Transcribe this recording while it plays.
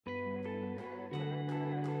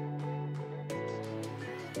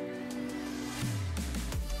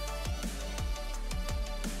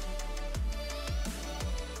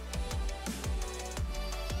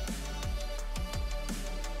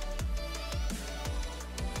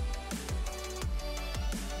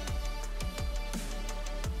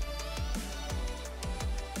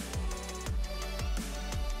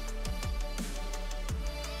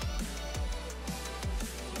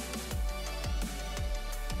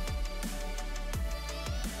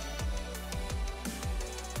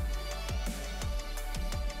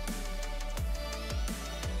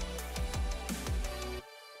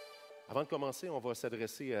Avant de commencer, on va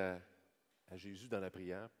s'adresser à Jésus dans la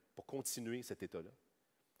prière pour continuer cet état-là.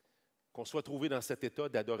 Qu'on soit trouvé dans cet état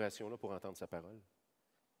d'adoration-là pour entendre sa parole.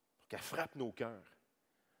 Pour qu'elle frappe nos cœurs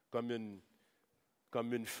comme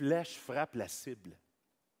une flèche frappe la cible.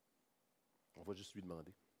 On va juste lui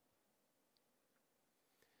demander.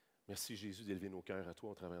 Merci Jésus d'élever nos cœurs à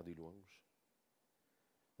toi au travers des louanges.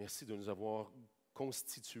 Merci de nous avoir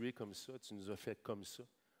constitués comme ça, tu nous as fait comme ça.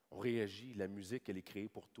 On réagit, la musique, elle est créée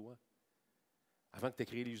pour toi. Avant que tu aies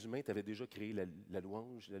créé les humains, tu avais déjà créé la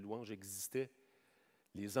louange existait.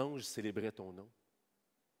 Les anges célébraient ton nom.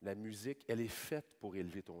 La musique, elle est faite pour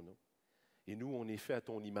élever ton nom. Et nous, on est fait à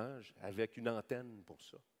ton image avec une antenne pour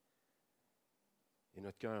ça. Et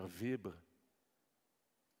notre cœur vibre.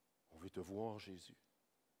 On veut te voir, Jésus.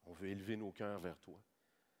 On veut élever nos cœurs vers toi.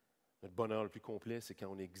 Notre bonheur le plus complet, c'est quand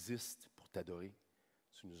on existe pour t'adorer.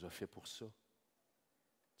 Tu nous as fait pour ça.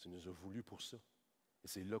 Tu nous as voulu pour ça. Et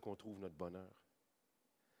c'est là qu'on trouve notre bonheur.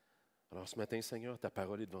 Alors ce matin, Seigneur, ta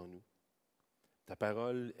parole est devant nous. Ta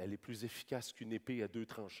parole, elle est plus efficace qu'une épée à deux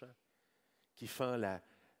tranchants qui fend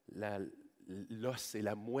l'os et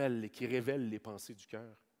la moelle et qui révèle les pensées du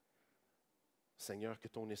cœur. Seigneur, que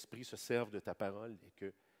ton esprit se serve de ta parole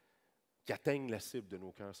et qu'atteigne la cible de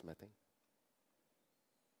nos cœurs ce matin.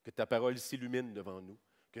 Que ta parole s'illumine devant nous,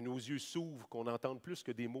 que nos yeux s'ouvrent, qu'on entende plus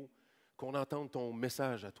que des mots, qu'on entende ton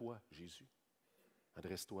message à toi, Jésus.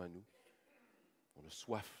 Adresse-toi à nous. On a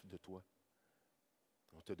soif de toi.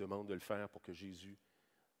 On te demande de le faire pour que Jésus,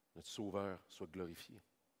 notre Sauveur, soit glorifié.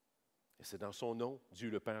 Et c'est dans son nom, Dieu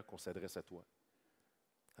le Père, qu'on s'adresse à toi.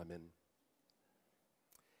 Amen.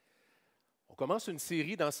 On commence une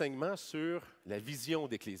série d'enseignements sur la vision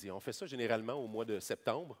d'ecclésia. On fait ça généralement au mois de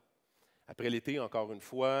septembre. Après l'été, encore une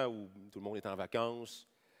fois, où tout le monde est en vacances,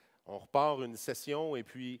 on repart une session et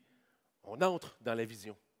puis on entre dans la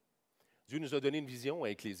vision. Dieu nous a donné une vision à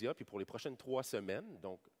Ecclésia, puis pour les prochaines 3 semaines,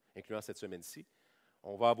 donc incluant cette semaine-ci,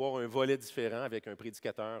 on va avoir un volet différent avec un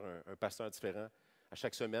prédicateur, un pasteur différent à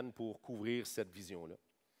chaque semaine pour couvrir cette vision-là.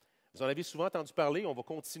 Vous en avez souvent entendu parler, on va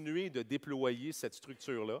continuer de déployer cette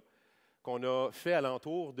structure-là qu'on a fait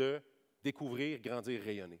alentour de découvrir, grandir,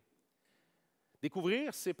 rayonner.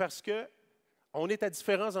 Découvrir, c'est parce qu'on est à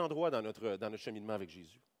différents endroits dans notre cheminement avec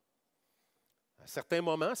Jésus. À certains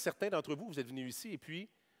moments, certains d'entre vous, vous êtes venus ici et puis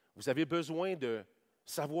vous avez besoin de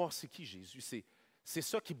savoir c'est qui Jésus. C'est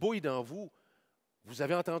ça qui bouille dans vous. Vous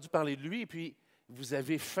avez entendu parler de lui et puis vous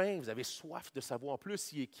avez faim, vous avez soif de savoir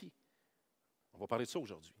plus il est qui. On va parler de ça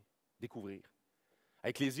aujourd'hui, découvrir. À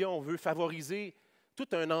Ecclésia, on veut favoriser tout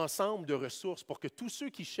un ensemble de ressources pour que tous ceux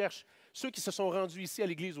qui cherchent, ceux qui se sont rendus ici à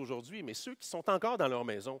l'Église aujourd'hui, mais ceux qui sont encore dans leur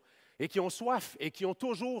maison et qui ont soif et qui ont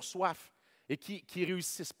toujours soif et qui ne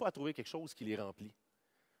réussissent pas à trouver quelque chose qui les remplit.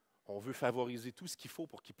 On veut favoriser tout ce qu'il faut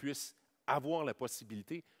pour qu'ils puissent avoir la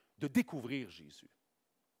possibilité de découvrir Jésus.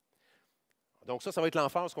 Donc ça va être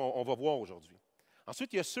l'emphase qu'on va voir aujourd'hui.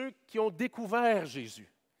 Ensuite, il y a ceux qui ont découvert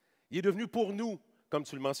Jésus. Il est devenu pour nous, comme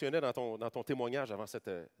tu le mentionnais dans ton témoignage avant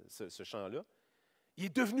ce chant-là, il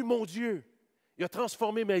est devenu mon Dieu. Il a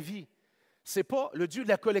transformé ma vie. Ce n'est pas le Dieu de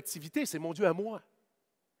la collectivité, c'est mon Dieu à moi.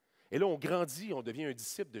 Et là, on grandit, on devient un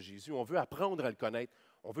disciple de Jésus. On veut apprendre à le connaître.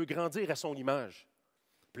 On veut grandir à son image.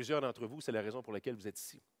 Plusieurs d'entre vous, c'est la raison pour laquelle vous êtes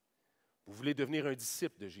ici. Vous voulez devenir un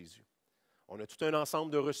disciple de Jésus. On a tout un ensemble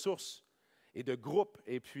de ressources et de groupes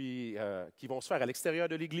et puis, qui vont se faire à l'extérieur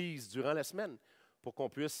de l'Église durant la semaine pour qu'on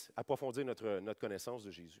puisse approfondir notre connaissance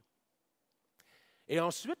de Jésus. Et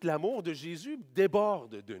ensuite, l'amour de Jésus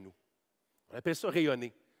déborde de nous. On appelle ça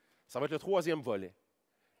rayonner. Ça va être le 3e volet.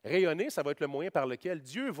 Rayonner, ça va être le moyen par lequel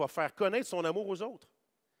Dieu va faire connaître son amour aux autres.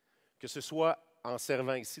 Que ce soit en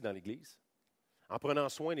servant ici dans l'Église, en prenant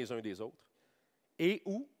soin les uns des autres, et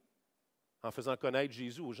ou en faisant connaître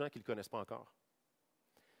Jésus aux gens qui ne le connaissent pas encore.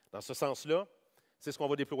 Dans ce sens-là, c'est ce qu'on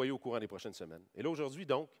va déployer au courant des prochaines semaines. Et là, aujourd'hui,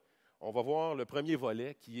 donc, on va voir le premier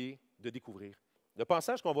volet qui est de découvrir. Le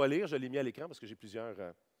passage qu'on va lire, je l'ai mis à l'écran parce que j'ai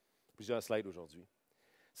plusieurs slides aujourd'hui.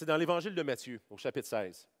 C'est dans l'Évangile de Matthieu, au chapitre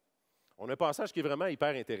 16. On a un passage qui est vraiment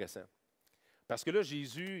hyper intéressant. Parce que là,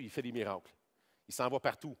 Jésus, il fait des miracles. Il s'en va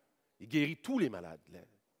partout. Il guérit tous les malades.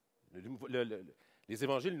 Les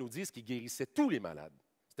évangiles nous disent qu'il guérissait tous les malades.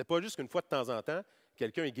 Ce n'était pas juste qu'une fois de temps en temps,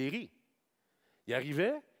 quelqu'un est guéri. Il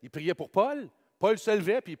arrivait, il priait pour Paul, Paul se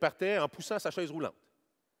levait puis il partait en poussant sa chaise roulante.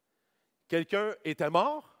 Quelqu'un était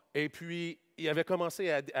mort et puis il avait commencé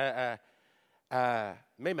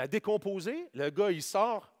même à décomposer. Le gars, il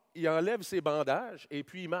sort, il enlève ses bandages et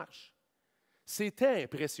puis il marche. C'était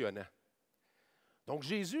impressionnant. Donc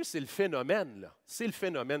Jésus, c'est le phénomène, là. C'est le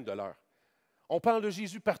phénomène de l'heure. On parle de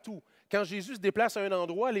Jésus partout. Quand Jésus se déplace à un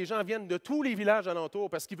endroit, les gens viennent de tous les villages alentours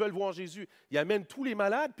parce qu'ils veulent voir Jésus. Il amène tous les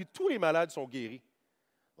malades, puis tous les malades sont guéris.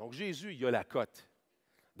 Donc Jésus, il a la cote.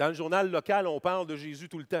 Dans le journal local, on parle de Jésus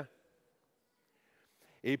tout le temps.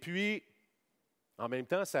 Et puis, en même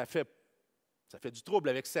temps, ça fait du trouble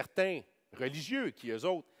avec certains religieux qui, eux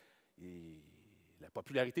autres, la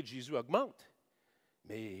popularité de Jésus augmente,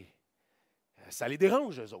 mais ça les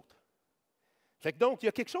dérange, eux autres. Fait que donc, il y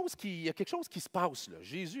a quelque chose qui se passe là.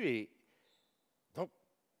 Jésus est... Donc,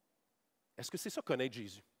 est-ce que c'est ça connaître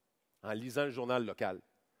Jésus? En lisant le journal local.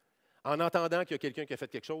 En entendant qu'il y a quelqu'un qui a fait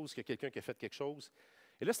quelque chose, qu'il y a quelqu'un qui a fait quelque chose.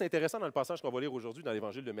 Et là, c'est intéressant dans le passage qu'on va lire aujourd'hui dans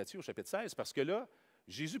l'Évangile de Matthieu, au chapitre 16, parce que là,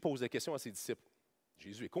 Jésus pose des questions à ses disciples.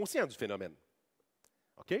 Jésus est conscient du phénomène.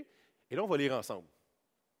 OK? Et là, on va lire ensemble.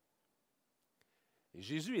 Et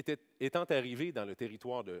Jésus, étant arrivé dans le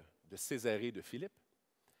territoire de Césarée de Philippe,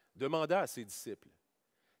 demanda à ses disciples,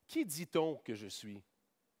 « Qui dit-on que je suis,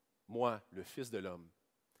 moi, le Fils de l'homme? »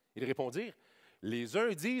 Ils répondirent, « Les uns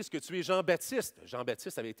disent que tu es Jean-Baptiste. »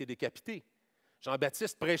 Jean-Baptiste avait été décapité.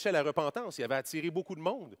 Jean-Baptiste prêchait la repentance. Il avait attiré beaucoup de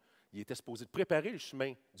monde. Il était supposé de préparer le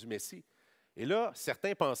chemin du Messie. Et là,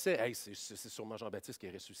 certains pensaient, hey, c'est sûrement Jean-Baptiste qui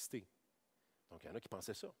est ressuscité. Donc, il y en a qui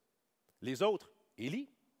pensaient ça. Les autres, Élie.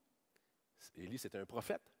 Élie, c'était un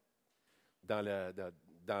prophète dans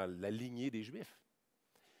la lignée des Juifs.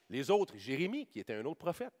 Les autres, Jérémie, qui était un autre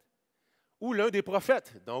prophète. Ou l'un des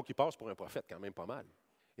prophètes. Donc, il passe pour un prophète quand même pas mal.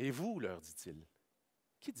 Et vous, leur dit-il,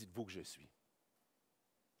 qui dites-vous que je suis?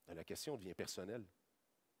 La question devient personnelle.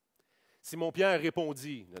 Simon-Pierre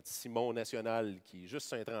répondit, notre Simon national, qui est juste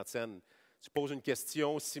Saint-Trentine, tu poses une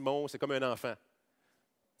question, Simon, c'est comme un enfant.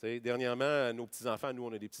 Tu sais, dernièrement, nos petits-enfants, nous,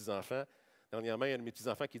 on a des petits-enfants. Dernièrement, il y a un de mes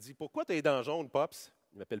petits-enfants qui dit, pourquoi tu as les dents jaunes, Pops?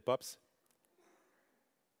 Il m'appelle Pops.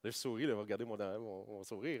 Là, je souris, là, regardez mon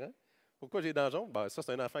sourire. Hein? Pourquoi j'ai les dents jaunes? Ben, ça,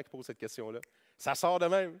 c'est un enfant qui pose cette question-là. Ça sort de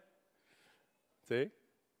même. Tu sais?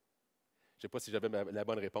 Je ne sais pas si j'avais la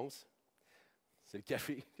bonne réponse. C'est le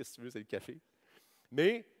café. Qu'est-ce que tu veux, c'est le café.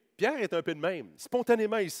 Mais Pierre est un peu de même.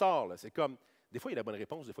 Spontanément, il sort. Là. C'est comme, des fois, il a la bonne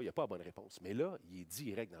réponse, des fois, il n'y a pas la bonne réponse. Mais là, il est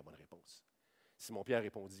direct dans la bonne réponse. Simon-Pierre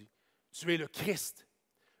répondit, « Tu es le Christ,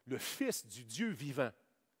 le Fils du Dieu vivant. »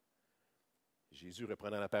 Jésus,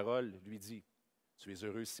 reprenant la parole, lui dit, « Tu es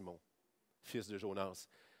heureux, Simon, fils de Jonas,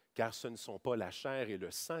 car ce ne sont pas la chair et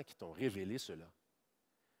le sang qui t'ont révélé cela,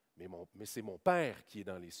 mais c'est mon Père qui est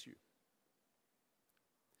dans les cieux.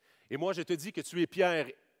 Et moi, je te dis que tu es Pierre,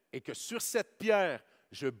 et que sur cette pierre,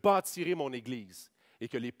 je bâtirai mon Église, et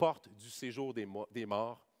que les portes du séjour des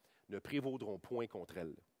morts ne prévaudront point contre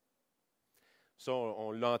elle. » Ça,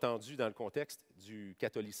 on l'a entendu dans le contexte du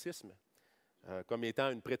catholicisme, comme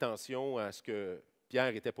étant une prétention à ce que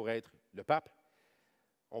Pierre était pour être le pape.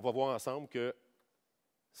 On va voir ensemble que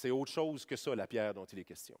c'est autre chose que ça, la pierre dont il est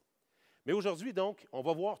question. Mais aujourd'hui, donc, on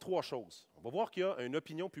va voir trois choses. On va voir qu'il y a une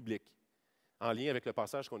opinion publique en lien avec le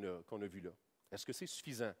passage qu'on a vu là. Est-ce que c'est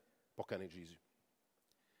suffisant pour connaître Jésus?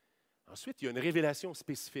 Ensuite, il y a une révélation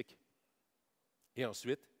spécifique. Et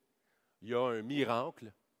ensuite, il y a un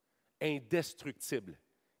miracle indestructible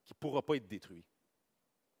qui ne pourra pas être détruit.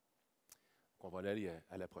 Donc, on va aller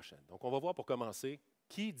à la prochaine. Donc, on va voir pour commencer,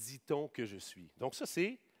 qui dit-on que je suis? Donc, ça,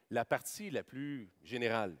 c'est la partie la plus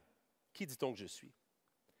générale. Qui dit-on que je suis?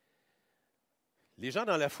 Les gens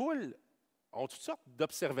dans la foule ont toutes sortes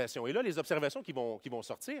d'observations. Et là, les observations qui vont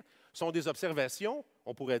sortir sont des observations,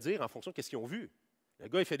 on pourrait dire, en fonction de ce qu'ils ont vu. Le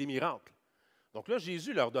gars, il fait des miracles. Donc là,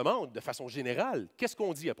 Jésus leur demande, de façon générale, qu'est-ce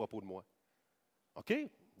qu'on dit à propos de moi? OK?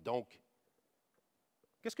 Donc,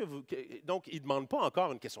 donc il ne demande pas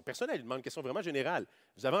encore une question personnelle, il demande une question vraiment générale.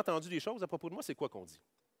 Vous avez entendu des choses à propos de moi, c'est quoi qu'on dit?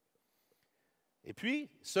 Et puis,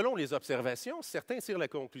 selon les observations, certains tirent la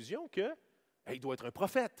conclusion qu'il doit être un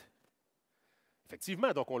prophète.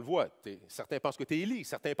 Effectivement, donc on le voit. Certains pensent que tu es Élie,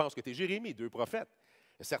 certains pensent que tu es Jérémie, deux prophètes.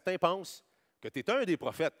 Et certains pensent que tu es un des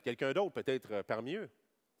prophètes, quelqu'un d'autre peut-être parmi eux.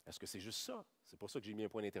 Est-ce que c'est juste ça? C'est pour ça que j'ai mis un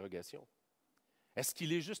point d'interrogation. Est-ce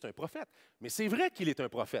qu'il est juste un prophète? Mais c'est vrai qu'il est un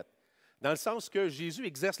prophète, dans le sens que Jésus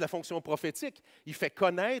exerce la fonction prophétique. Il fait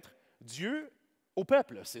connaître Dieu au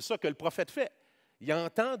peuple. C'est ça que le prophète fait. Il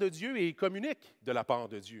entend de Dieu et il communique de la part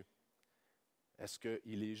de Dieu. Est-ce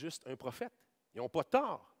qu'il est juste un prophète? Ils n'ont pas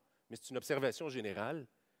tort, mais c'est une observation générale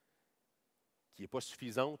qui n'est pas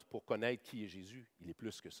suffisante pour connaître qui est Jésus. Il est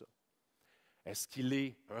plus que ça. Est-ce qu'il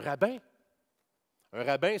est un rabbin? Un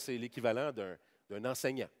rabbin, c'est l'équivalent d'un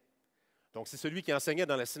enseignant. Donc, c'est celui qui enseignait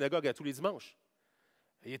dans la synagogue à tous les dimanches.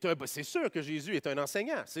 C'est sûr que Jésus est un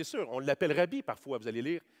enseignant, c'est sûr. On l'appelle rabbi parfois. Vous allez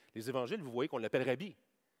lire les évangiles, vous voyez qu'on l'appelle rabbi.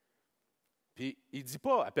 Puis, il ne dit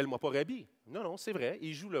pas « appelle-moi pas rabbi ». Non, non, c'est vrai,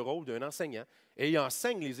 il joue le rôle d'un enseignant et il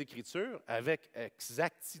enseigne les Écritures avec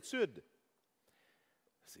exactitude.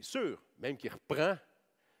 c'est sûr, même qu'il reprend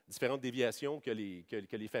différentes déviations que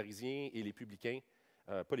les pharisiens et les publicains,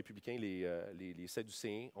 pas les publicains, les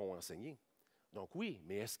sadducéens ont enseignées. Donc oui,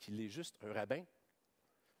 mais est-ce qu'il est juste un rabbin?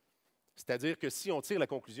 C'est-à-dire que si on tire la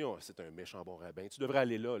conclusion, c'est un méchant bon rabbin, tu devrais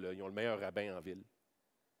aller là, ils ont le meilleur rabbin en ville.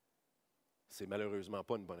 C'est malheureusement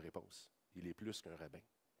pas une bonne réponse. Il est plus qu'un rabbin.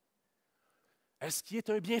 Est-ce qu'il est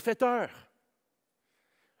un bienfaiteur?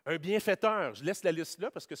 Un bienfaiteur, je laisse la liste là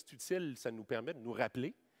parce que c'est utile, ça nous permet de nous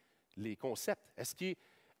rappeler les concepts. Est-ce qu'il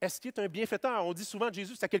est un bienfaiteur? On dit souvent de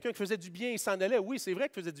Jésus, c'était quelqu'un qui faisait du bien, il s'en allait. Oui, c'est vrai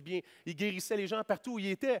qu'il faisait du bien. Il guérissait les gens partout où il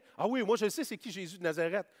était. Ah oui, moi je le sais, c'est qui Jésus de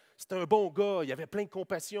Nazareth? C'était un bon gars, il avait plein de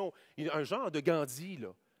compassion. Un genre de Gandhi,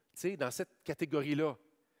 là, dans cette catégorie-là.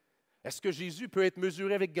 Est-ce que Jésus peut être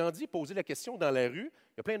mesuré avec Gandhi? Poser la question dans la rue.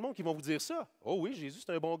 Il y a plein de monde qui vont vous dire ça. Oh oui, Jésus,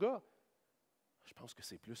 c'est un bon gars. Je pense que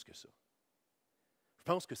c'est plus que ça. Je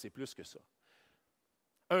pense que c'est plus que ça.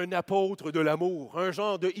 Un apôtre de l'amour, un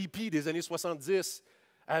genre de hippie des années 70,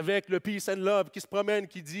 avec le peace and love qui se promène,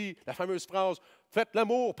 qui dit la fameuse phrase « Faites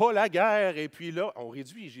l'amour, pas la guerre ». Et puis là, on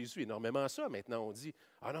réduit Jésus énormément à ça. Maintenant, on dit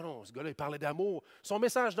 « Ah non, non, ce gars-là, il parlait d'amour. » Son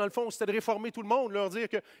message, dans le fond, c'était de réformer tout le monde, leur dire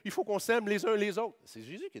qu'il faut qu'on s'aime les uns les autres. C'est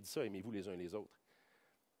Jésus qui a dit ça, « Aimez-vous les uns les autres ».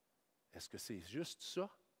 Est-ce que c'est juste ça?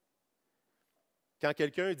 Quand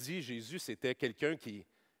quelqu'un dit Jésus, c'était quelqu'un qui...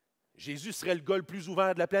 Jésus serait le gars le plus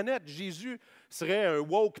ouvert de la planète. Jésus serait un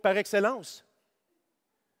woke par excellence.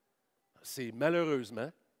 C'est malheureusement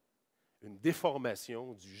une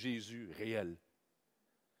déformation du Jésus réel,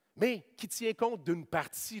 mais qui tient compte d'une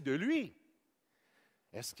partie de lui.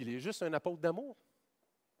 Est-ce qu'il est juste un apôtre d'amour?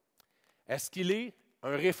 Est-ce qu'il est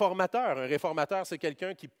un réformateur? Un réformateur, c'est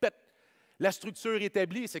quelqu'un qui pète la structure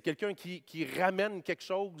établie, c'est quelqu'un qui ramène quelque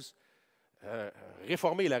chose.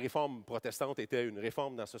 Réformer, la réforme protestante était une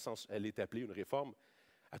réforme dans ce sens, elle est appelée une réforme,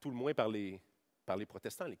 à tout le moins par les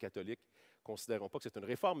protestants. Les catholiques ne considèrent pas que c'est une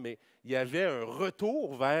réforme, mais il y avait un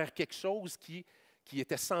retour vers quelque chose qui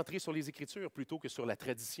était centré sur les Écritures plutôt que sur la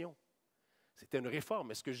tradition. C'était une réforme.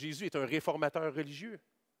 Est-ce que Jésus est un réformateur religieux?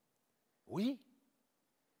 Oui,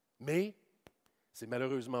 mais c'est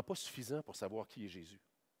malheureusement pas suffisant pour savoir qui est Jésus.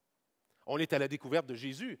 On est à la découverte de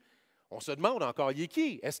Jésus. On se demande encore, il est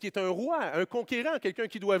qui? Est-ce qu'il est un roi, un conquérant, quelqu'un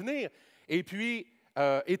qui doit venir et puis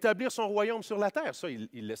établir son royaume sur la terre? Ça,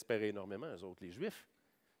 ils l'espéraient énormément, eux autres, les Juifs.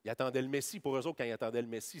 Ils attendaient le Messie. Pour eux autres, quand ils attendaient le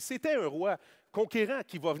Messie, c'était un roi conquérant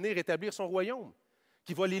qui va venir établir son royaume,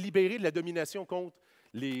 qui va les libérer de la domination contre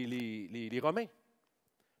les Romains.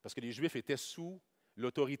 Parce que les Juifs étaient sous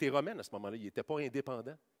l'autorité romaine à ce moment-là. Ils n'étaient pas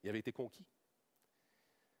indépendants. Ils avaient été conquis.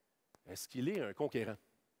 Est-ce qu'il est un conquérant?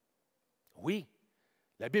 Oui.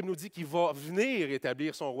 La Bible nous dit qu'il va venir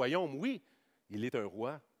établir son royaume. Oui, il est un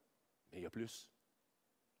roi, mais il y a plus.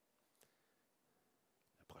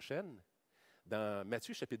 La prochaine, dans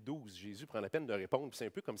Matthieu chapitre 12, Jésus prend la peine de répondre, puis c'est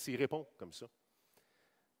un peu comme s'il répond comme ça.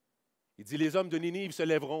 Il dit, « Les hommes de Ninive se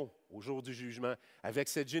lèveront au jour du jugement avec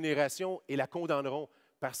cette génération et la condamneront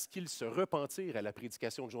parce qu'ils se repentirent à la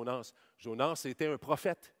prédication de Jonas. » Jonas était un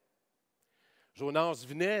prophète. Jonas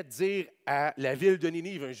venait dire à la ville de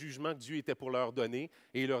Ninive un jugement que Dieu était pour leur donner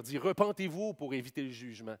et il leur dit « Repentez-vous pour éviter le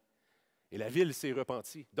jugement. » Et la ville s'est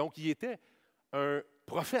repentie. Donc, il était un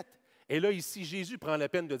prophète. Et là, ici, Jésus prend la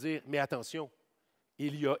peine de dire « Mais attention,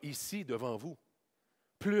 il y a ici devant vous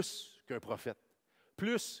plus qu'un prophète,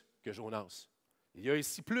 plus que Jonas. Il y a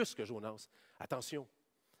ici plus que Jonas. Attention,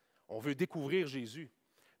 on veut découvrir Jésus,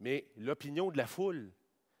 mais l'opinion de la foule,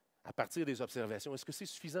 à partir des observations, est-ce que c'est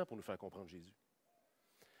suffisant pour nous faire comprendre Jésus?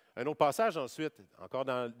 Un autre passage ensuite, encore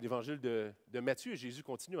dans l'évangile de Matthieu, Jésus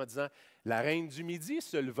continue en disant « La reine du Midi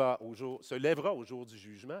se lèvera au jour du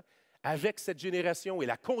jugement avec cette génération et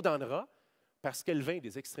la condamnera parce qu'elle vint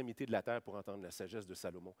des extrémités de la terre pour entendre la sagesse de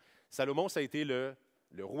Salomon. » Salomon, ça a été le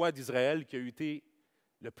roi d'Israël qui a été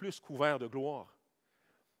le plus couvert de gloire.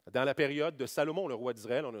 Dans la période de Salomon, le roi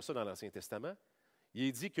d'Israël, on a ça dans l'Ancien Testament, il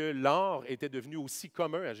est dit que l'or était devenu aussi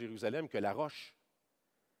commun à Jérusalem que la roche.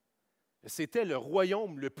 C'était le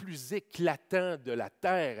royaume le plus éclatant de la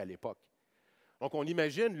terre à l'époque. Donc, on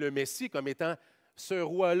imagine le Messie comme étant ce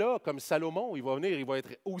roi-là, comme Salomon. Il va venir, il va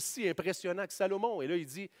être aussi impressionnant que Salomon. Et là, il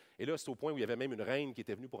dit, et là, c'est au point où il y avait même une reine qui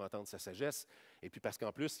était venue pour entendre sa sagesse. Et puis, parce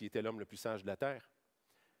qu'en plus, il était l'homme le plus sage de la terre.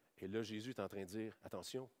 Et là, Jésus est en train de dire,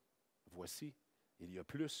 attention, voici, il y a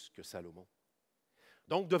plus que Salomon.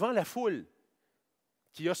 Donc, devant la foule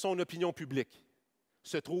qui a son opinion publique,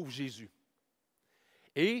 se trouve Jésus.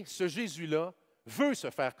 Et ce Jésus-là veut se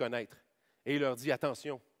faire connaître. Et il leur dit,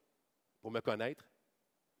 attention, pour me connaître,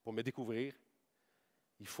 pour me découvrir,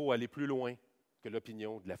 il faut aller plus loin que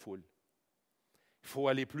l'opinion de la foule. Il faut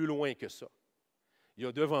aller plus loin que ça. Il y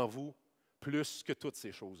a devant vous plus que toutes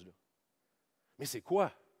ces choses-là. Mais c'est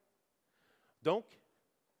quoi? Donc,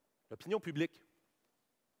 l'opinion publique,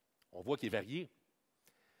 on voit qu'il est varié.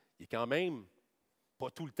 Il est quand même pas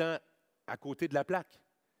tout le temps à côté de la plaque,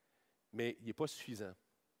 mais il n'est pas suffisant.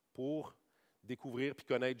 Pour découvrir puis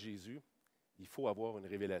connaître Jésus, il faut avoir une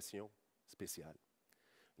révélation spéciale,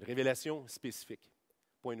 une révélation spécifique.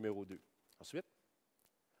 Point numéro 2. Ensuite,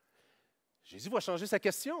 Jésus va changer sa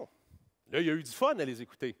question. Là, il y a eu du fun à les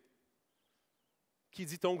écouter. Qui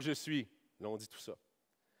dit-on que je suis? Là, on dit tout ça.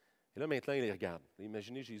 Et là, maintenant, il les regarde.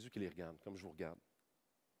 Imaginez Jésus qui les regarde, comme je vous regarde.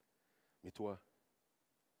 Mais toi,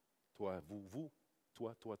 vous,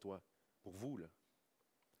 toi, pour vous, là,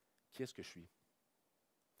 qui est-ce que je suis?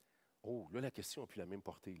 Oh, là, la question n'a plus la même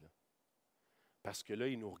portée, là. Parce que là,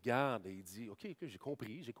 il nous regarde et il dit, OK, j'ai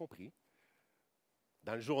compris.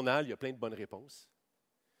 Dans le journal, il y a plein de bonnes réponses.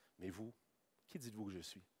 Mais vous, qui dites-vous que je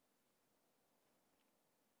suis?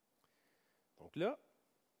 Donc là,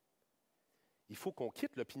 il faut qu'on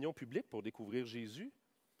quitte l'opinion publique pour découvrir Jésus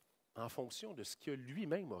en fonction de ce que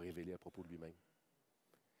lui-même a révélé à propos de lui-même.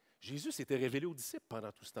 Jésus s'était révélé aux disciples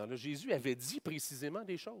pendant tout ce temps-là. Jésus avait dit précisément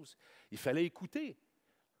des choses. Il fallait écouter.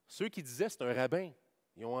 Ceux qui disaient c'est un rabbin,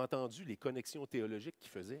 ils ont entendu les connexions théologiques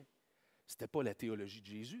qu'il faisait. Ce n'était pas la théologie de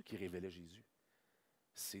Jésus qui révélait Jésus.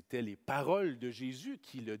 C'était les paroles de Jésus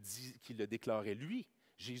qui le déclaraient lui.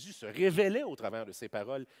 Jésus se révélait au travers de ses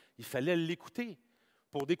paroles. Il fallait l'écouter.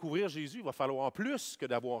 Pour découvrir Jésus, il va falloir plus que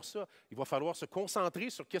d'avoir ça. Il va falloir se concentrer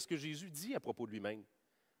sur ce que Jésus dit à propos de lui-même.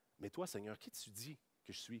 Mais toi, Seigneur, qui tu dis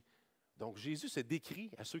que je suis? Donc, Jésus se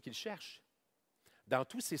décrit à ceux qui le cherchent. Dans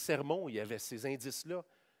tous ces sermons, il y avait ces indices-là.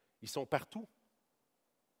 Ils sont partout.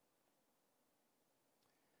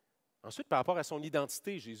 Ensuite, par rapport à son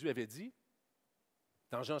identité, Jésus avait dit,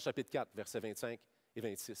 dans Jean chapitre 4, versets 25 et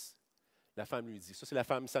 26, la femme lui dit, ça c'est la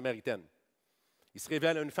femme samaritaine. Il se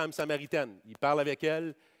révèle à une femme samaritaine. Il parle avec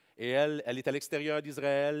elle et elle est à l'extérieur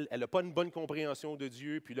d'Israël. Elle n'a pas une bonne compréhension de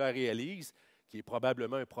Dieu. Puis là, elle réalise qu'il est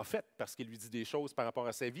probablement un prophète parce qu'il lui dit des choses par rapport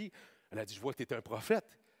à sa vie. Elle a dit, je vois que tu es un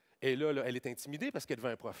prophète. Et là, elle est intimidée parce qu'elle devient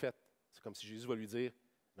un prophète. C'est comme si Jésus va lui dire,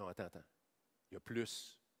 non, attends. Il y a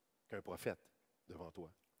plus qu'un prophète devant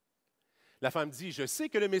toi. La femme dit, je sais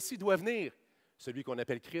que le Messie doit venir, celui qu'on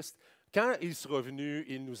appelle Christ. Quand il sera venu,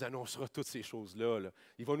 il nous annoncera toutes ces choses-là. Là.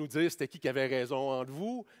 Il va nous dire c'était qui avait raison entre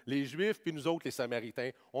vous, les Juifs, puis nous autres, les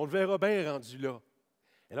Samaritains. On le verra bien rendu là.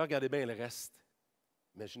 Et là, regardez bien le reste.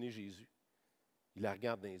 Imaginez Jésus. Il la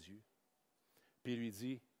regarde dans les yeux. Puis il lui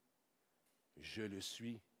dit, je le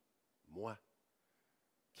suis, moi,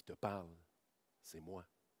 qui te parle. C'est moi.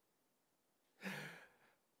 Elle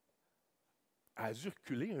a dû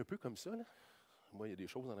reculer un peu comme ça. Là. Moi, il y a des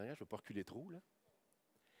choses en arrière, je ne veux pas reculer trop. Là.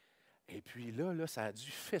 Et puis là, ça a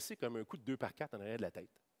dû fesser comme un coup de 2x4 en arrière de la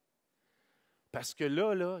tête. Parce que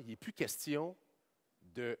là, il n'est plus question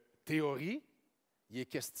de théorie, il est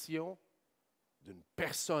question d'une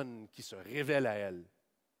personne qui se révèle à elle.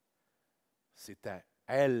 C'est à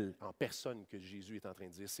elle, en personne, que Jésus est en train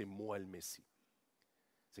de dire, c'est moi le Messie.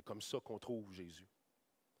 C'est comme ça qu'on trouve Jésus.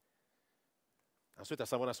 Ensuite, elle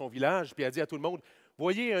s'en va dans son village, puis elle dit à tout le monde, «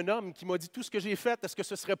 Voyez un homme qui m'a dit tout ce que j'ai fait, est-ce que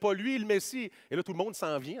ce ne serait pas lui le Messie? » Et là, tout le monde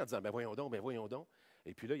s'en vient en disant, « Ben voyons donc. »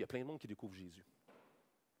 Et puis là, il y a plein de monde qui découvre Jésus.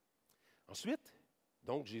 Ensuite,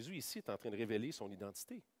 donc, Jésus ici est en train de révéler son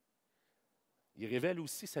identité. Il révèle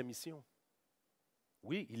aussi sa mission.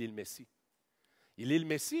 Oui, il est le Messie. Il est le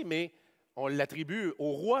Messie, mais on l'attribue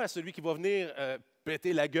au roi, celui qui va venir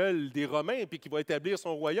péter la gueule des Romains, puis qui va établir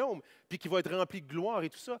son royaume, puis qui va être rempli de gloire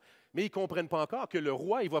et tout ça. Mais ils ne comprennent pas encore que le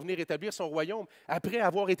roi, il va venir établir son royaume après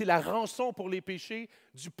avoir été la rançon pour les péchés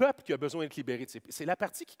du peuple qui a besoin d'être libéré de ses péchés. C'est la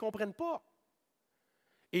partie qu'ils ne comprennent pas.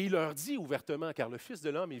 Et il leur dit ouvertement, car le Fils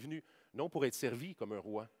de l'homme est venu non pour être servi comme un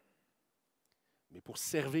roi, mais pour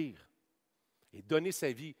servir et donner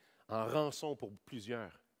sa vie en rançon pour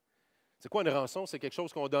plusieurs. C'est quoi une rançon? C'est quelque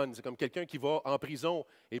chose qu'on donne. C'est comme quelqu'un qui va en prison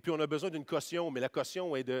et puis on a besoin d'une caution, mais la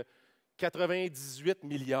caution est de 98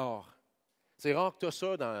 milliards. C'est rare que tu as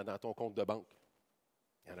ça dans ton compte de banque.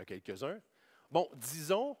 Il y en a quelques-uns. Bon,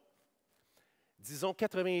 disons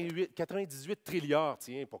 98 trilliards,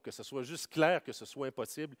 tiens, pour que ce soit juste clair, que ce soit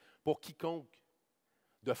impossible pour quiconque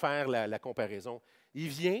de faire la comparaison. Il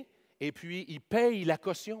vient et puis il paye la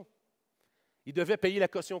caution. Il devait payer la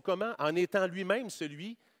caution comment? En étant lui-même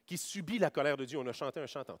celui qui subit la colère de Dieu. On a chanté un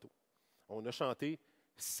chant tantôt. On a chanté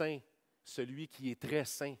 « Saint, celui qui est très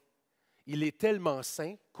saint ». Il est tellement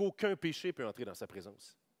saint qu'aucun péché ne peut entrer dans sa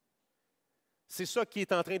présence. C'est ça qu'il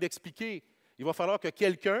est en train d'expliquer. Il va falloir que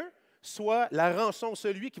quelqu'un soit la rançon,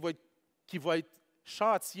 celui qui va être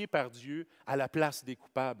châtié par Dieu à la place des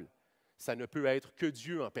coupables. Ça ne peut être que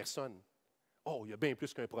Dieu en personne. Oh, il y a bien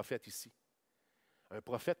plus qu'un prophète ici. Un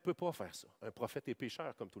prophète ne peut pas faire ça. Un prophète est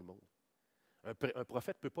pécheur comme tout le monde. Un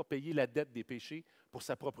prophète ne peut pas payer la dette des péchés pour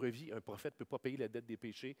sa propre vie. Un prophète ne peut pas payer la dette des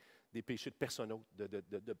péchés de personne autre,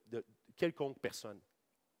 de quelconque personne.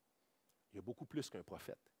 Il y a beaucoup plus qu'un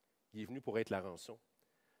prophète. Il est venu pour être la rançon.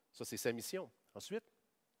 Ça, c'est sa mission. Ensuite,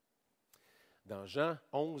 dans Jean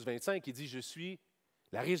 11, 25, il dit « Je suis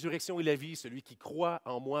la résurrection et la vie. Celui qui croit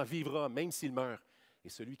en moi vivra, même s'il meurt. Et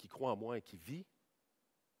celui qui croit en moi et qui vit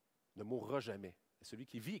ne mourra jamais. Et celui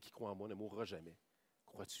qui vit et qui croit en moi ne mourra jamais. »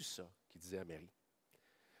 Crois-tu ça? Qu'il disait à Marie.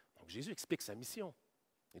 Donc, Jésus explique sa mission.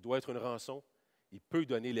 Il doit être une rançon. Il peut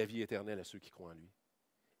donner la vie éternelle à ceux qui croient en lui.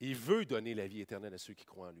 Il veut donner la vie éternelle à ceux qui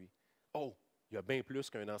croient en lui. Oh, il y a bien plus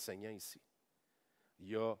qu'un enseignant ici. Il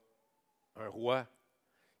y a un roi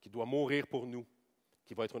qui doit mourir pour nous,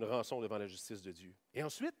 qui va être une rançon devant la justice de Dieu. Et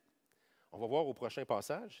ensuite, on va voir au prochain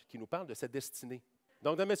passage qui nous parle de sa destinée.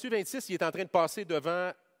 Donc, dans Matthieu 26, il est en train de passer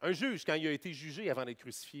devant un juge quand il a été jugé avant d'être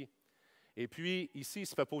crucifié. Et puis, ici, il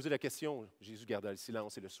se fait poser la question. Jésus garda le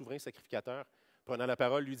silence. Et le souverain sacrificateur, prenant la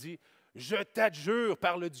parole, lui dit « Je t'adjure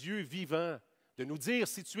par le Dieu vivant de nous dire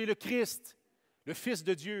si tu es le Christ, le Fils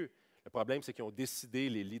de Dieu. » Le problème, c'est qu'ils ont décidé,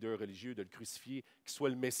 les leaders religieux, de le crucifier, qu'il soit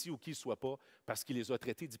le Messie ou qu'il ne soit pas, parce qu'il les a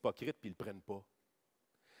traités d'hypocrites puis ils ne le prennent pas.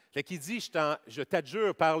 Fait qu'il dit « Je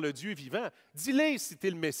t'adjure par le Dieu vivant, dis-les si tu es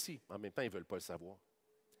le Messie. » En même temps, ils ne veulent pas le savoir.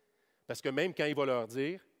 Parce que même quand il va leur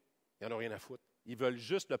dire, ils n'en ont rien à foutre. Ils veulent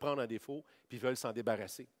juste le prendre en défaut, puis ils veulent s'en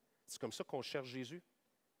débarrasser. C'est comme ça qu'on cherche Jésus.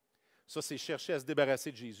 Ça, c'est chercher à se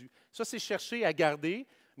débarrasser de Jésus. Ça, c'est chercher à garder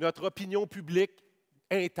notre opinion publique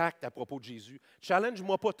intacte à propos de Jésus.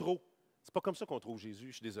 Challenge-moi pas trop. C'est pas comme ça qu'on trouve Jésus,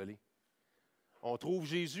 je suis désolé. On trouve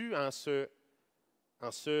Jésus en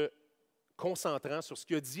se concentrant sur ce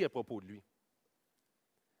qu'il a dit à propos de lui.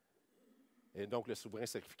 Et donc, le souverain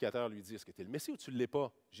sacrificateur lui dit, « Est-ce que tu es le Messie ou tu ne l'es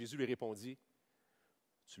pas? » Jésus lui répondit,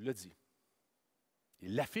 « Tu l'as dit. »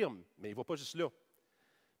 Il l'affirme, mais il ne va pas juste là,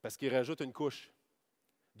 parce qu'il rajoute une couche.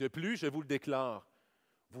 « De plus, je vous le déclare,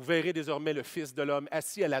 vous verrez désormais le Fils de l'homme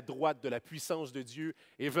assis à la droite de la puissance de Dieu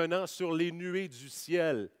et venant sur les nuées du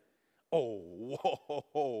ciel. » Oh, oh, oh,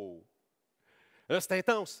 oh! Là, c'est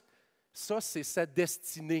intense. Ça, c'est sa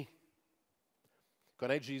destinée.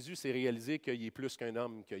 Connaître Jésus, c'est réaliser qu'il est plus qu'un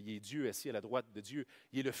homme, qu'il est Dieu assis à la droite de Dieu.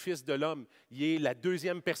 Il est le Fils de l'homme. Il est la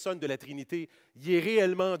deuxième personne de la Trinité. Il est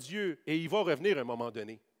réellement Dieu et il va revenir à un moment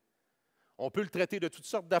donné. On peut le traiter de toutes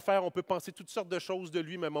sortes d'affaires, on peut penser toutes sortes de choses de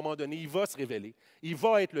lui, mais à un moment donné, il va se révéler. Il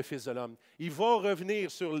va être le Fils de l'homme. Il va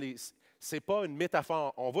revenir sur les... Ce n'est pas une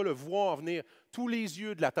métaphore. On va le voir venir. Tous les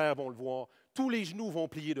yeux de la terre vont le voir. Tous les genoux vont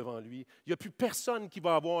plier devant lui. Il n'y a plus personne qui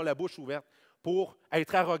va avoir la bouche ouverte pour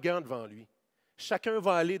être arrogant devant lui. Chacun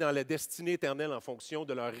va aller dans la destinée éternelle en fonction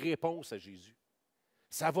de leur réponse à Jésus.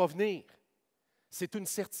 Ça va venir. C'est une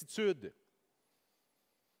certitude.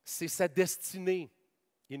 C'est sa destinée.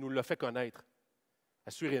 Il nous l'a fait connaître.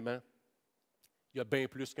 Assurément, il y a bien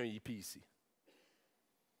plus qu'un hippie ici.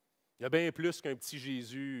 Il y a bien plus qu'un petit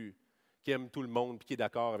Jésus qui aime tout le monde, puis qui est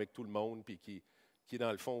d'accord avec tout le monde, puis qui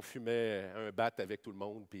dans le fond, fumait un bat avec tout le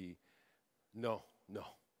monde. Puis non, non.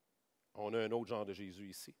 On a un autre genre de Jésus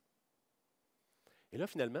ici. Et là,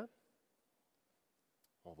 finalement,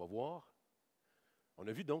 on va voir, on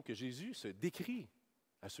a vu donc que Jésus se décrit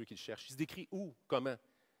à ceux qui le cherchent. Il se décrit où? Comment?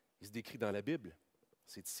 Il se décrit dans la Bible.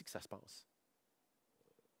 C'est ici que ça se passe.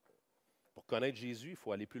 Pour connaître Jésus, il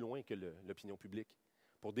faut aller plus loin que l'opinion publique.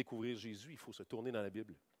 Pour découvrir Jésus, il faut se tourner dans la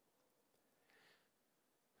Bible.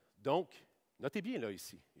 Donc, notez bien là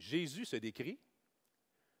ici, Jésus se décrit,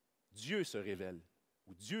 Dieu se révèle,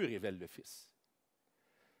 ou Dieu révèle le Fils.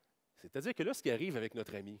 C'est-à-dire que là, ce qui arrive avec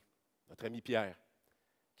notre ami Pierre,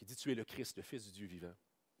 qui dit « Tu es le Christ, le Fils du Dieu vivant »,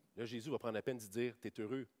 là, Jésus va prendre la peine de dire « Tu es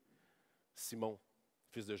heureux, Simon,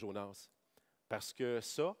 fils de Jonas », parce que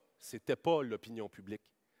ça, ce n'était pas l'opinion publique.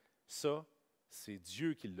 Ça, c'est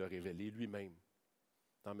Dieu qui l'a révélé lui-même.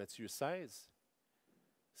 Dans Matthieu 16,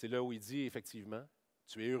 c'est là où il dit effectivement «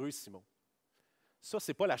 Tu es heureux, Simon ». Ça,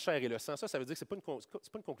 ce n'est pas la chair et le sang. Ça veut dire que ce n'est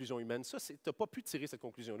pas une conclusion humaine. Ça, tu n'as pas pu tirer cette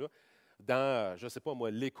conclusion-là dans, je ne sais pas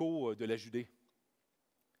moi, l'Écho de la Judée,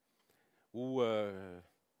 ou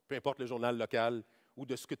peu importe le journal local, ou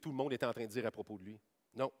de ce que tout le monde était en train de dire à propos de lui.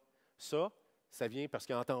 Non. Ça vient parce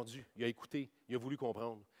qu'il a entendu, il a écouté, il a voulu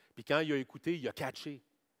comprendre. Puis quand il a écouté, il a catché.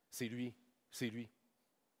 C'est lui, c'est lui.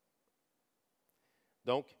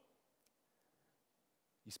 Donc,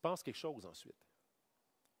 il se passe quelque chose ensuite.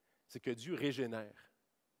 C'est que Dieu régénère.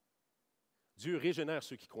 Dieu régénère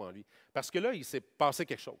ceux qui croient en lui. Parce que là, il s'est passé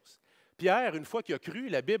quelque chose. Pierre, une fois qu'il a cru,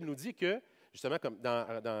 la Bible nous dit que, justement, comme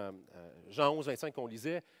dans Jean 11, 25 qu'on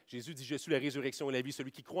lisait, Jésus dit « Je suis la résurrection et la vie.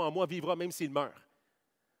 Celui qui croit en moi vivra même s'il meurt. »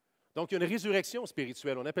 Donc, il y a une résurrection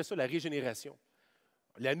spirituelle. On appelle ça la régénération.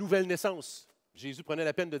 La nouvelle naissance. Jésus prenait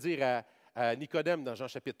la peine de dire à Nicodème dans Jean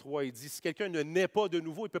chapitre 3, il dit, si quelqu'un ne naît pas de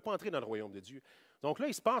nouveau, il ne peut pas entrer dans le royaume de Dieu. Donc là,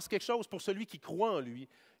 il se passe quelque chose pour celui qui croit en lui.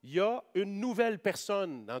 Il y a une nouvelle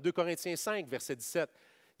personne. Dans 2 Corinthiens 5, verset 17,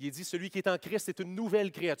 il dit, celui qui est en Christ est une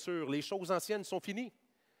nouvelle créature. Les choses anciennes sont finies.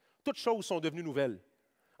 Toutes choses sont devenues nouvelles.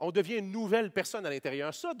 On devient une nouvelle personne à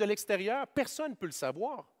l'intérieur. Ça, de l'extérieur, personne ne peut le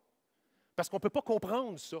savoir. Parce qu'on ne peut pas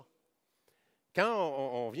comprendre ça. Quand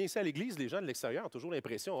on vient ici à l'Église, les gens de l'extérieur ont toujours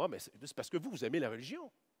l'impression, ah, mais c'est parce que vous aimez la religion.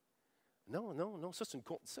 Non, non, non, ça,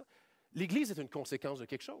 l'Église est une conséquence de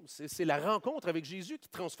quelque chose. C'est la rencontre avec Jésus qui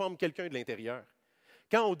transforme quelqu'un de l'intérieur.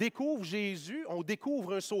 Quand on découvre Jésus, on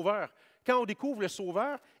découvre un sauveur. Quand on découvre le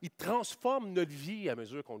sauveur, il transforme notre vie à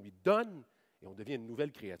mesure qu'on lui donne et on devient une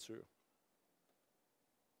nouvelle créature.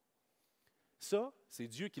 Ça, c'est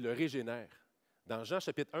Dieu qui le régénère. Dans Jean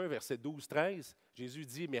chapitre 1, verset 12-13, Jésus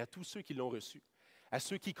dit, mais à tous ceux qui l'ont reçu, à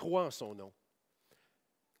ceux qui croient en son nom.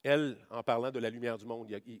 Elle, en parlant de la lumière du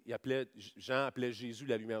monde, Jean appelait Jésus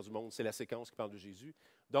la lumière du monde. C'est la séquence qui parle de Jésus.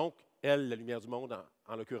 Donc, elle, la lumière du monde,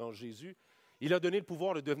 en l'occurrence Jésus, il a donné le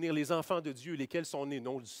pouvoir de devenir les enfants de Dieu, lesquels sont nés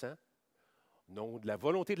non du sang, non de la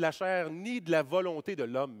volonté de la chair, ni de la volonté de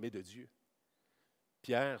l'homme, mais de Dieu.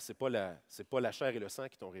 Pierre, ce n'est pas la chair et le sang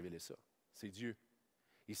qui t'ont révélé ça, c'est Dieu.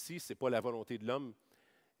 Ici, ce n'est pas la volonté de l'homme,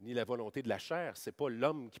 ni la volonté de la chair, ce n'est pas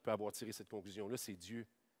l'homme qui peut avoir tiré cette conclusion-là, c'est Dieu.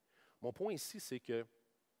 Mon point ici, c'est que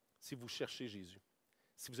si vous cherchez Jésus,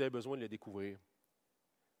 si vous avez besoin de le découvrir,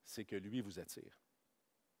 c'est que lui vous attire.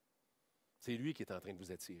 C'est lui qui est en train de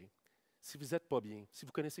vous attirer. Si vous n'êtes pas bien, si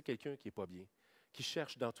vous connaissez quelqu'un qui n'est pas bien, qui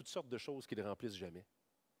cherche dans toutes sortes de choses qui ne le remplissent jamais,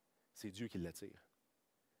 c'est Dieu qui l'attire.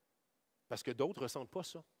 Parce que d'autres ne ressentent pas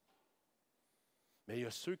ça. Mais il y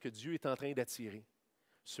a ceux que Dieu est en train d'attirer.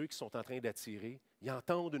 Ceux qui sont en train d'attirer, ils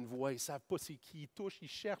entendent une voix, ils ne savent pas c'est qui, ils touchent, ils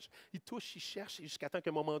cherchent, et jusqu'à temps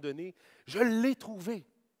qu'à un moment donné, je l'ai trouvé.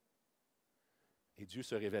 Et Dieu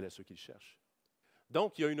se révèle à ceux qui le cherchent.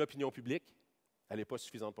 Donc, il y a une opinion publique, elle n'est pas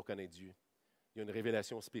suffisante pour connaître Dieu. Il y a une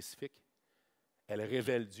révélation spécifique, elle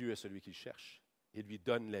révèle Dieu à celui qui le cherche et lui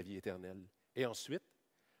donne la vie éternelle. Et ensuite,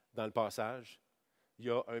 dans le passage, il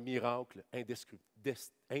y a un miracle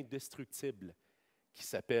indestructible qui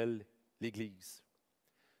s'appelle l'Église.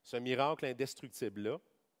 Ce miracle indestructible-là,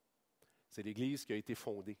 c'est l'Église qui a été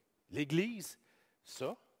fondée. L'Église,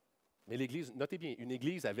 ça, mais l'Église, notez bien, une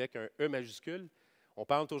Église avec un E majuscule, on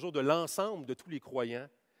parle toujours de l'ensemble de tous les croyants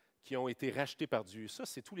qui ont été rachetés par Dieu. Ça,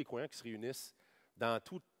 c'est tous les croyants qui se réunissent dans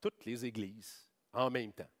toutes les Églises en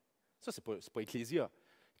même temps. Ça, ce n'est pas ecclesia.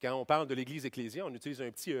 Quand on parle de l'Église ecclésia, on utilise un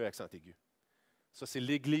petit E accent aigu. Ça, c'est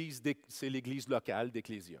l'Église locale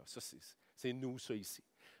d'ecclésia. Ça, c'est nous, ça, ici.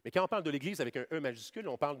 Mais quand on parle de l'Église avec un E majuscule,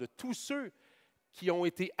 on parle de tous ceux qui ont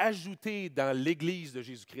été ajoutés dans l'Église de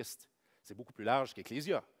Jésus-Christ. C'est beaucoup plus large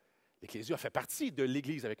qu'ecclésia. L'ecclésia fait partie de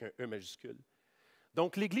l'Église avec un E majuscule.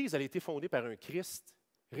 Donc, l'Église, elle a été fondée par un Christ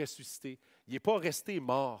ressuscité. Il n'est pas resté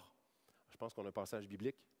mort. Je pense qu'on a un passage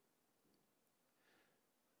biblique.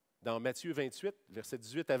 Dans Matthieu 28, versets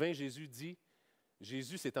 18 à 20, Jésus dit,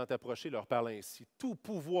 Jésus s'étant approché, leur parlant ainsi, « Tout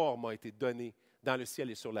pouvoir m'a été donné dans le ciel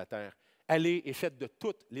et sur la terre. Allez et faites de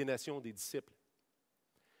toutes les nations des disciples,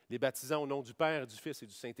 les baptisant au nom du Père, du Fils et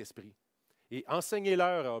du Saint-Esprit, et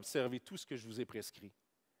enseignez-leur à observer tout ce que je vous ai prescrit.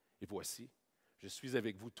 Et voici, je suis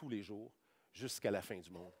avec vous tous les jours, jusqu'à la fin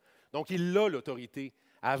du monde. » Donc, il a l'autorité.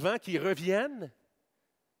 Avant qu'il revienne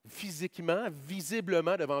physiquement,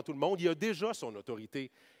 visiblement devant tout le monde, il a déjà son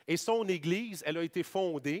autorité. Et son Église, elle a été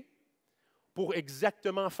fondée pour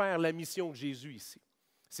exactement faire la mission de Jésus ici.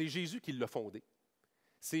 C'est Jésus qui l'a fondée.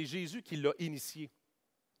 C'est Jésus qui l'a initiée.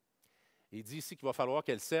 Il dit ici qu'il va falloir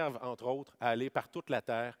qu'elle serve, entre autres, à aller par toute la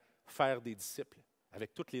terre, faire des disciples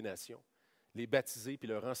avec toutes les nations, les baptiser puis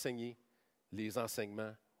leur enseigner les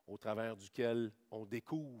enseignements au travers duquel on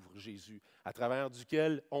découvre Jésus, à travers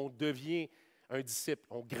duquel on devient un disciple,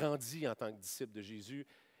 on grandit en tant que disciple de Jésus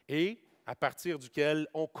et à partir duquel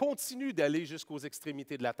on continue d'aller jusqu'aux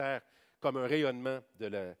extrémités de la terre comme un rayonnement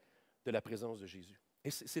de la présence de Jésus.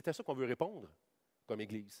 Et c'est à ça qu'on veut répondre comme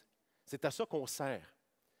Église. C'est à ça qu'on sert.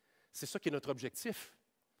 C'est ça qui est notre objectif.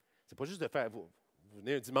 Ce n'est pas juste de faire, vous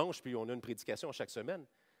venez un dimanche puis on a une prédication chaque semaine.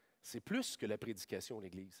 C'est plus que la prédication,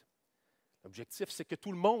 l'Église. L'objectif, c'est que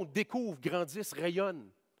tout le monde découvre, grandisse, rayonne.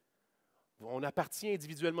 On appartient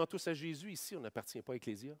individuellement tous à Jésus ici, on n'appartient pas à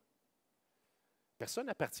l'ecclésia. Personne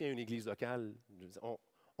n'appartient à une Église locale.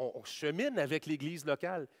 On chemine avec l'Église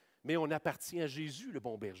locale, mais on appartient à Jésus, le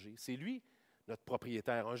bon berger. C'est lui, notre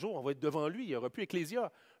propriétaire. Un jour, on va être devant lui, il n'y aura plus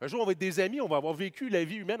ecclésia. Un jour, on va être des amis, on va avoir vécu la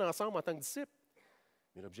vie humaine ensemble en tant que disciples.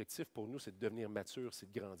 Mais l'objectif pour nous, c'est de devenir mature,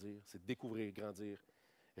 c'est de grandir, c'est de découvrir, grandir,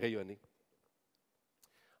 rayonner.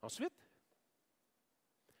 Ensuite,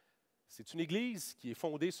 C'est une Église qui est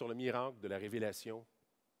fondée sur le miracle de la révélation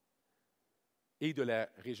et de la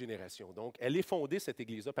régénération. Donc, elle est fondée, cette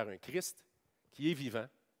Église-là, par un Christ qui est vivant.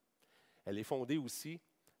 Elle est fondée aussi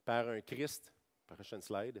par un Christ, prochaine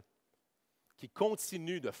slide, qui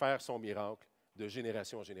continue de faire son miracle de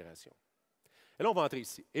génération en génération. Et là, on va entrer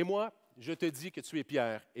ici. Et moi, je te dis que tu es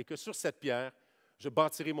Pierre, et que sur cette pierre, je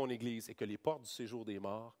bâtirai mon Église, et que les portes du séjour des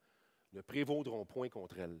morts ne prévaudront point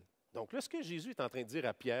contre elle. Donc là, ce que Jésus est en train de dire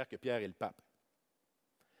à Pierre, que Pierre est le pape.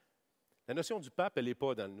 La notion du pape, elle n'est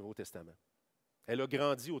pas dans le Nouveau Testament. Elle a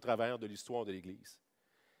grandi au travers de l'histoire de l'Église.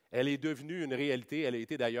 Elle est devenue une réalité. Elle a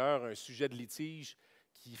été d'ailleurs un sujet de litige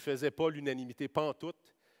qui ne faisait pas l'unanimité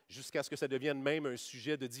pantoute, jusqu'à ce que ça devienne même un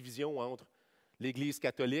sujet de division entre l'Église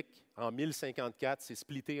catholique. En 1054, c'est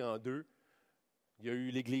splitté en deux. Il y a eu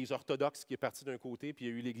l'Église orthodoxe qui est partie d'un côté, puis il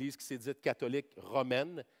y a eu l'Église qui s'est dite catholique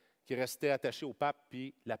romaine, qui restait attachée au pape,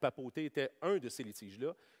 puis la papauté était un de ces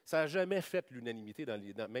litiges-là. Ça n'a jamais fait l'unanimité,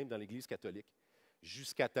 même dans l'Église catholique,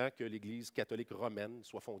 jusqu'à temps que l'Église catholique romaine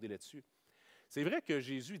soit fondée là-dessus. C'est vrai que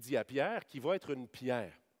Jésus dit à Pierre qu'il va être une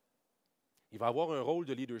pierre. Il va avoir un rôle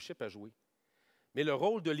de leadership à jouer. Mais le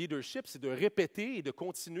rôle de leadership, c'est de répéter et de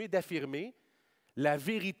continuer d'affirmer la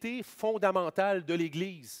vérité fondamentale de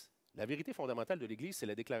l'Église. La vérité fondamentale de l'Église, c'est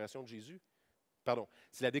la déclaration de Jésus. Pardon,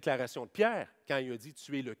 c'est la déclaration de Pierre quand il a dit «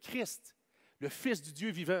 Tu es le Christ, le Fils du Dieu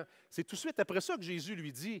vivant ». C'est tout de suite après ça que Jésus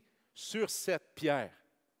lui dit « Sur cette pierre,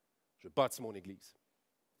 je bâtis mon Église ».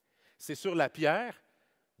 C'est sur la pierre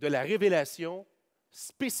de la révélation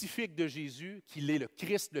spécifique de Jésus, qu'il est le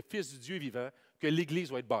Christ, le Fils du Dieu vivant, que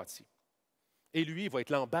l'Église va être bâtie. Et lui, il va être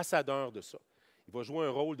l'ambassadeur de ça. Il va jouer un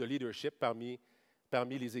rôle de leadership parmi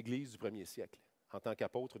les églises du premier siècle, en tant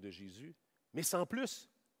qu'apôtre de Jésus, mais sans plus.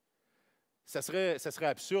 Ça serait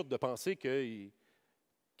absurde de penser que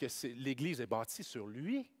l'Église est bâtie sur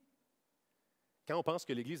lui. Quand on pense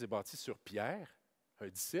que l'Église est bâtie sur Pierre, un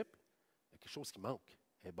disciple, il y a quelque chose qui manque.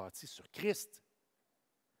 Elle est bâtie sur Christ.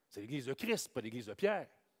 C'est l'Église de Christ, pas l'Église de Pierre.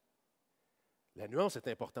 La nuance est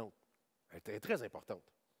importante. Elle est très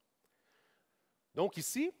importante. Donc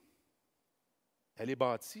ici, elle est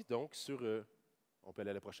bâtie donc sur, on peut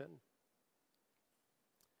aller à la prochaine,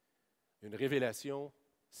 une révélation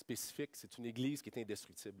spécifique. C'est une Église qui est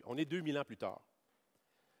indestructible. On est 2000 ans plus tard.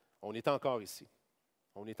 On est encore ici.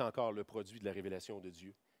 On est encore le produit de la révélation de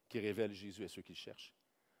Dieu qui révèle Jésus à ceux qui le cherchent.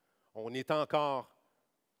 On est encore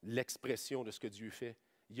l'expression de ce que Dieu fait.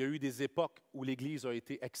 Il y a eu des époques où l'Église a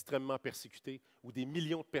été extrêmement persécutée, où des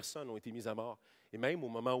millions de personnes ont été mises à mort. Et même au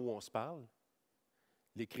moment où on se parle,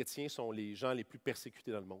 les chrétiens sont les gens les plus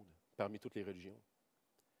persécutés dans le monde, parmi toutes les religions.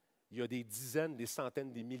 Il y a des dizaines, des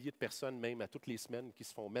centaines, des milliers de personnes, même à toutes les semaines, qui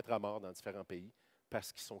se font mettre à mort dans différents pays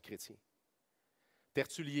parce qu'ils sont chrétiens.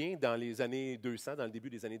 Tertullien, dans les années 200, dans le début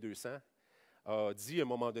des années 200, a dit à un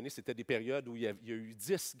moment donné, c'était des périodes où il y a eu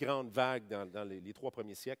 10 grandes vagues dans les 3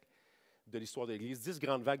 premiers siècles de l'histoire de l'Église, 10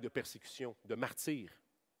 grandes vagues de persécution, de martyrs.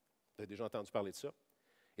 Vous avez déjà entendu parler de ça.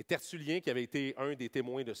 Et Tertullien, qui avait été un des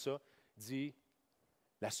témoins de ça, dit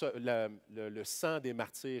le sang des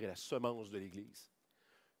martyrs est la semence de l'Église.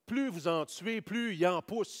 Plus vous en tuez, plus il en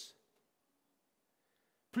pousse.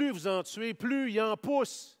 Plus vous en tuez, plus il en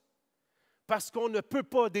pousse. Parce qu'on ne peut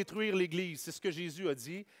pas détruire l'Église. C'est ce que Jésus a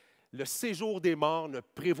dit. Le séjour des morts ne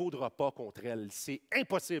prévaudra pas contre elle. C'est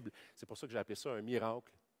impossible. C'est pour ça que j'ai appelé ça un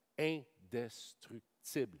miracle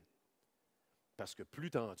indestructible. Parce que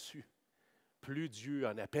plus tu en tues, plus Dieu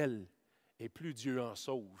en appelle et plus Dieu en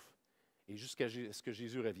sauve. Et jusqu'à ce que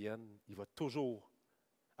Jésus revienne, il va toujours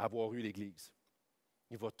avoir eu l'Église.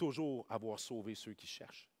 Il va toujours avoir sauvé ceux qui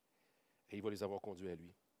cherchent. Et il va les avoir conduits à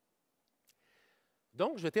lui.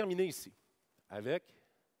 Donc, je vais terminer ici avec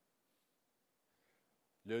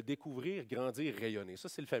le découvrir, grandir, rayonner. Ça,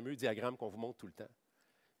 c'est le fameux diagramme qu'on vous montre tout le temps.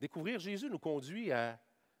 Découvrir Jésus nous conduit à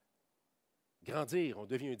grandir. On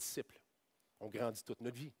devient un disciple. On grandit toute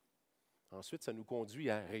notre vie. Ensuite, ça nous conduit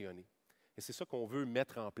à rayonner. Et c'est ça qu'on veut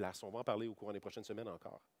mettre en place. On va en parler au cours des prochaines semaines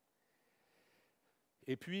encore.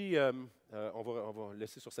 Et puis, on va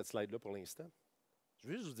laisser sur cette slide-là pour l'instant. Je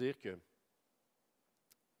veux juste vous dire que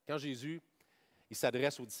quand Jésus il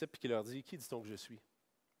s'adresse aux disciples et qu'il leur dit « Qui dit-on que je suis? »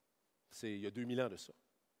 C'est il y a 2000 ans de ça.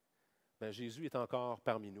 Bien, Jésus est encore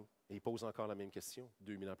parmi nous et il pose encore la même question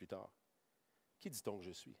 2000 ans plus tard. Qui dit-on que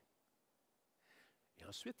je suis? Et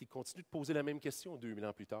ensuite, il continue de poser la même question 2000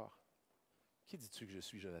 ans plus tard. Qui dis-tu que je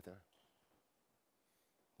suis, Jonathan?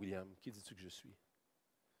 William, qui dis-tu que je suis?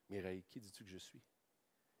 Mireille, qui dis-tu que je suis?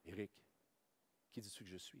 Éric, qui dis-tu que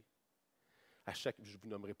je suis? Je ne vous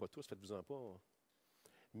nommerai pas tous, faites-vous-en pas.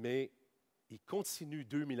 Mais il continue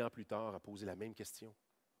 2000 ans plus tard à poser la même question.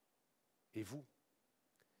 Et vous?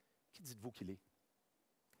 Qui dites-vous qu'il est?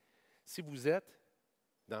 Si vous êtes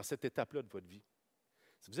dans cette étape-là de votre vie,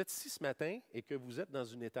 si vous êtes ici ce matin et que vous êtes dans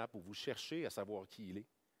une étape où vous cherchez à savoir qui il est,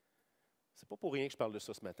 ce n'est pas pour rien que je parle de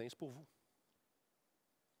ça ce matin, c'est pour vous.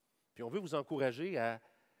 Puis on veut vous encourager à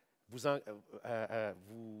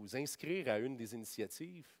vous inscrire à une des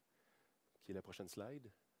initiatives, qui est la prochaine slide,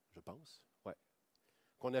 je pense, ouais,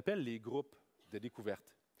 qu'on appelle les groupes de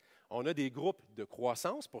découverte. On a des groupes de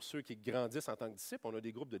croissance pour ceux qui grandissent en tant que disciples, on a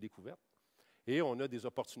des groupes de découverte, et on a des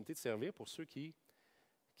opportunités de servir pour ceux qui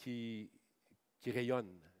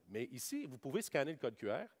rayonnent. Mais ici, vous pouvez scanner le code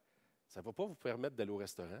QR, ça ne va pas vous permettre d'aller au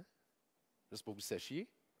restaurant, juste pour que vous sachiez.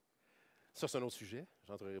 Ça, c'est un autre sujet,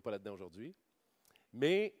 je n'entrerai pas là-dedans aujourd'hui.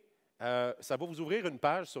 Mais ça va vous ouvrir une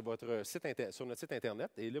page sur notre site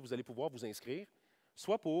Internet, et là, vous allez pouvoir vous inscrire,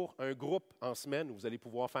 soit pour un groupe en semaine où vous allez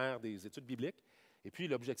pouvoir faire des études bibliques, et puis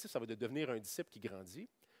l'objectif, ça va être de devenir un disciple qui grandit,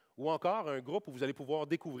 ou encore un groupe où vous allez pouvoir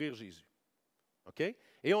découvrir Jésus. OK?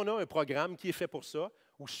 Et on a un programme qui est fait pour ça,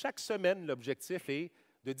 où chaque semaine, l'objectif est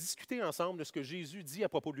de discuter ensemble de ce que Jésus dit à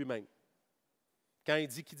propos de lui-même. Quand il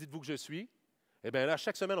dit « Qui dites-vous que je suis », eh bien là,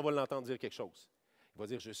 chaque semaine, on va l'entendre dire quelque chose. Il va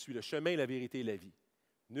dire « Je suis le chemin, la vérité et la vie.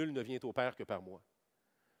 Nul ne vient au Père que par moi.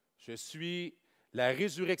 Je suis la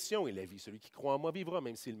résurrection et la vie. Celui qui croit en moi vivra,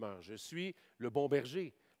 même s'il meurt. Je suis le bon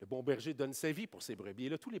berger. Le bon berger donne sa vie pour ses brebis. » Et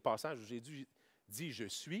là, tous les passages où Jésus dit « Je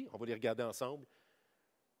suis », on va les regarder ensemble,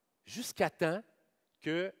 jusqu'à temps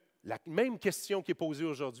que la même question qui est posée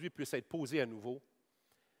aujourd'hui puisse être posée à nouveau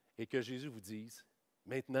et que Jésus vous dise «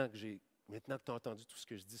 Maintenant que tu as entendu tout ce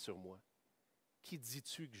que je dis sur moi, qui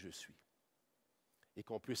dis-tu que je suis? » Et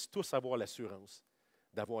qu'on puisse tous avoir l'assurance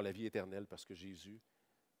d'avoir la vie éternelle parce que Jésus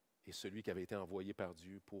est celui qui avait été envoyé par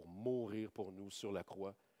Dieu pour mourir pour nous sur la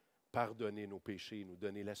croix, pardonner nos péchés et nous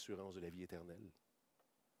donner l'assurance de la vie éternelle.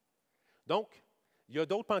 Donc, il y a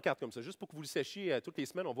d'autres pancartes comme ça. Juste pour que vous le sachiez, toutes les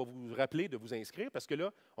semaines, on va vous rappeler de vous inscrire parce que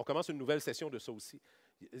là, on commence une nouvelle session de ça aussi.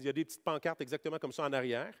 Il y a des petites pancartes exactement comme ça en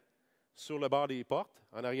arrière, sur le bord des portes,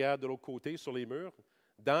 en arrière de l'autre côté, sur les murs.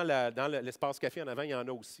 Dans l'espace café en avant, il y en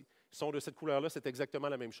a aussi. Ils sont de cette couleur-là, c'est exactement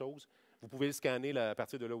la même chose. Vous pouvez le scanner à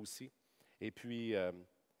partir de là aussi. Et puis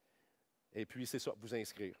c'est ça, vous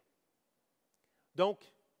inscrire. Donc,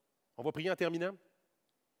 on va prier en terminant.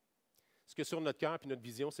 Ce que sur notre cœur et notre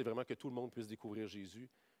vision, c'est vraiment que tout le monde puisse découvrir Jésus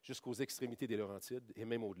jusqu'aux extrémités des Laurentides et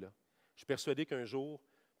même au-delà. Je suis persuadé qu'un jour,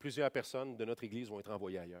 plusieurs personnes de notre Église vont être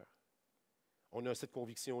envoyées ailleurs. On a cette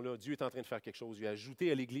conviction-là. Dieu est en train de faire quelque chose. Il a ajouté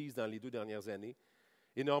à l'Église dans les 2 dernières années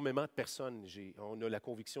énormément de personnes. On a la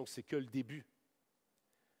conviction que ce n'est que le début.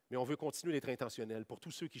 Mais on veut continuer d'être intentionnel. Pour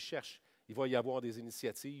tous ceux qui cherchent, il va y avoir des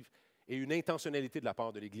initiatives et une intentionnalité de la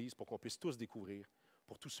part de l'Église pour qu'on puisse tous découvrir.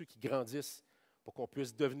 Pour tous ceux qui grandissent, pour qu'on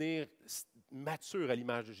puisse devenir mature à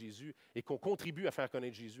l'image de Jésus et qu'on contribue à faire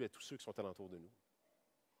connaître Jésus à tous ceux qui sont alentour de nous.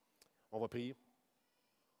 On va prier.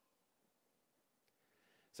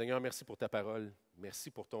 Seigneur, merci pour ta parole. Merci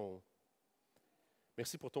pour ton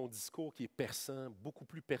discours qui est perçant, beaucoup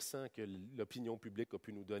plus perçant que l'opinion publique a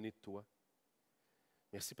pu nous donner de toi.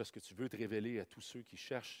 Merci parce que tu veux te révéler à tous ceux qui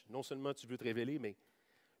cherchent. Non seulement tu veux te révéler, mais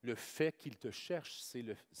le fait qu'ils te cherchent,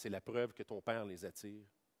 c'est la preuve que ton Père les attire.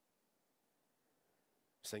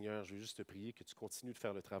 Seigneur, je veux juste te prier que tu continues de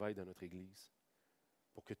faire le travail dans notre Église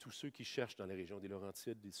pour que tous ceux qui cherchent dans la région des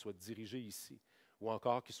Laurentides ils soient dirigés ici ou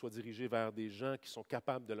encore qu'ils soient dirigés vers des gens qui sont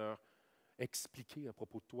capables de leur expliquer à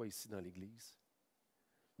propos de toi ici dans l'Église.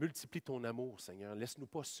 Multiplie ton amour, Seigneur. Laisse-nous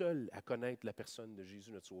pas seuls à connaître la personne de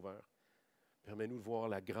Jésus, notre Sauveur. Permets-nous de voir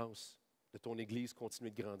la grâce de ton Église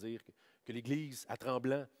continuer de grandir, que l'Église, à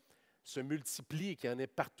Tremblant, se multiplie, qu'il y en ait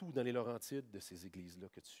partout dans les Laurentides de ces églises-là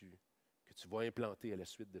que tu vas implanter à la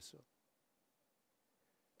suite de ça.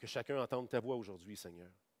 Que chacun entende ta voix aujourd'hui,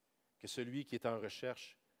 Seigneur. Que celui qui est en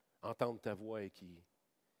recherche entende ta voix et qui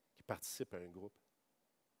participe à un groupe.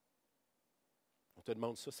 On te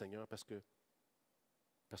demande ça, Seigneur, parce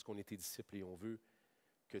qu'on est tes disciples et on veut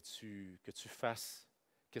que tu fasses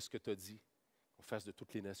qu'est-ce que tu as dit, qu'on fasse de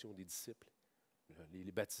toutes les nations des disciples,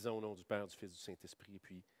 les baptisant au nom du Père, du Fils, du Saint-Esprit, et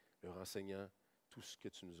puis leur enseignant tout ce que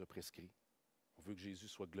tu nous as prescrit. On veut que Jésus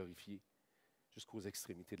soit glorifié jusqu'aux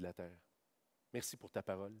extrémités de la terre. Merci pour ta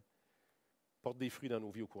parole. Porte des fruits dans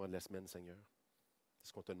nos vies au courant de la semaine, Seigneur. C'est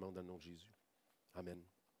ce qu'on te demande dans le nom de Jésus. Amen.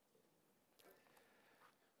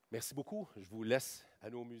 Merci beaucoup. Je vous laisse à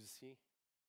nos musiciens.